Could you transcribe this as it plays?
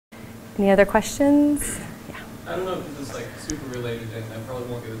Any other questions? Yeah. I don't know if this is like super related, and I probably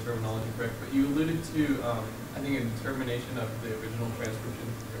won't get the terminology correct, but you alluded to, I think, a determination of the original transcription.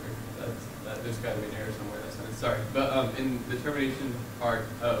 There's got to be an error somewhere in that sentence. Sorry, but in the termination part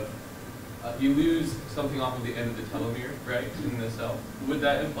of, you lose something off of the end of the telomere, right, in the cell. Would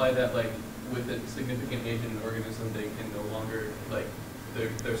that imply that, like, with a significant age in an organism, they can no longer, like,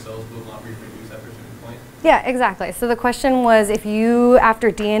 their cells will not reproduce after a certain point? Yeah, exactly. So the question was, if you,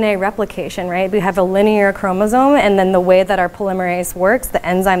 after DNA replication, right, we have a linear chromosome, and then the way that our polymerase works, the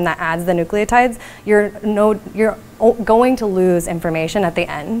enzyme that adds the nucleotides, you're going to lose information at the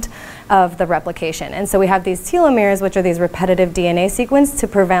end of the replication. And so we have these telomeres, which are these repetitive DNA sequences to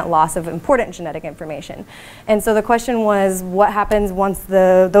prevent loss of important genetic information. And so the question was, what happens once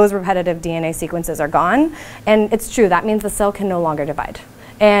those repetitive DNA sequences are gone? And it's true, that means the cell can no longer divide.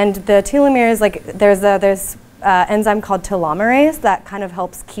 And the telomeres, like there's enzyme called telomerase that kind of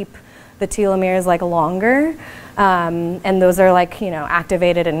helps keep the telomeres like longer. And those are like,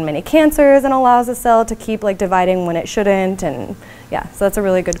 activated in many cancers and allows the cell to keep like dividing when it shouldn't. And yeah, so that's a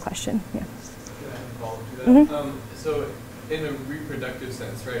really good question. Yeah. Can I follow to that? So in a reproductive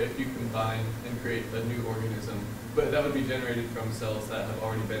sense, right, if you combine and create a new organism, but that would be generated from cells that have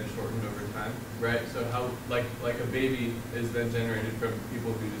already been shortened over time, right? So how, like a baby is then generated from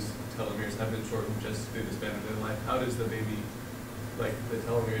people whose telomeres have been shortened just through the span of their life. How does the baby, like the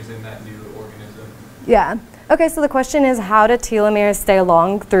telomeres in that new organism? Yeah. Okay, so the question is, how do telomeres stay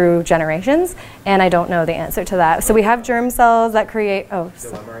along through generations? And I don't know the answer to that. So we have germ cells that create,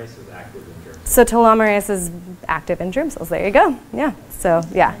 Telomerase is active in germ cells. So telomerase is active in germ cells. There you go. Yeah. So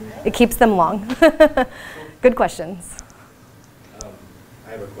yeah, it keeps them long. Good questions.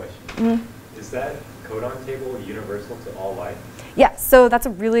 I have a question. Is that codon table universal to all life? Yeah, so that's a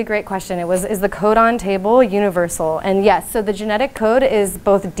really great question. Is the codon table universal? And yes, so the genetic code is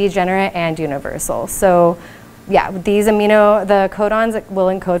both degenerate and universal. So yeah, the codons will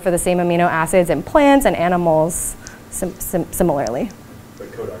encode for the same amino acids in plants and animals similarly. But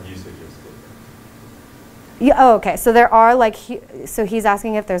codon usage is different. Yeah, oh, okay, so there are so he's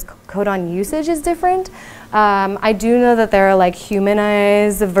asking if there's codon usage is different. I do know that there are like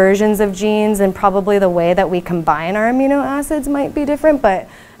humanized versions of genes, and probably the way that we combine our amino acids might be different, but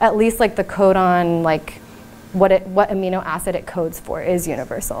at least like the codon, like what amino acid it codes for is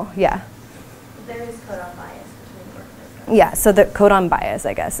universal, yeah. There is codon bias between organisms. Yeah, so the codon bias,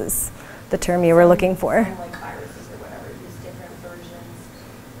 I guess, is the term you were looking for. Some, like viruses or whatever, use different versions,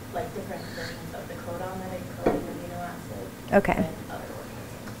 like different versions of the codon that encode an amino acid. Okay. Than other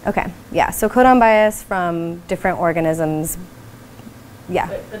organisms. Okay, yeah, so codon bias from different organisms, yeah.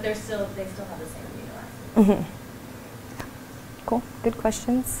 But they still have the same amino acid. Cool, good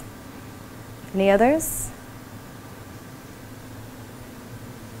questions. Any others?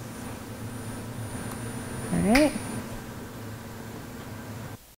 All right.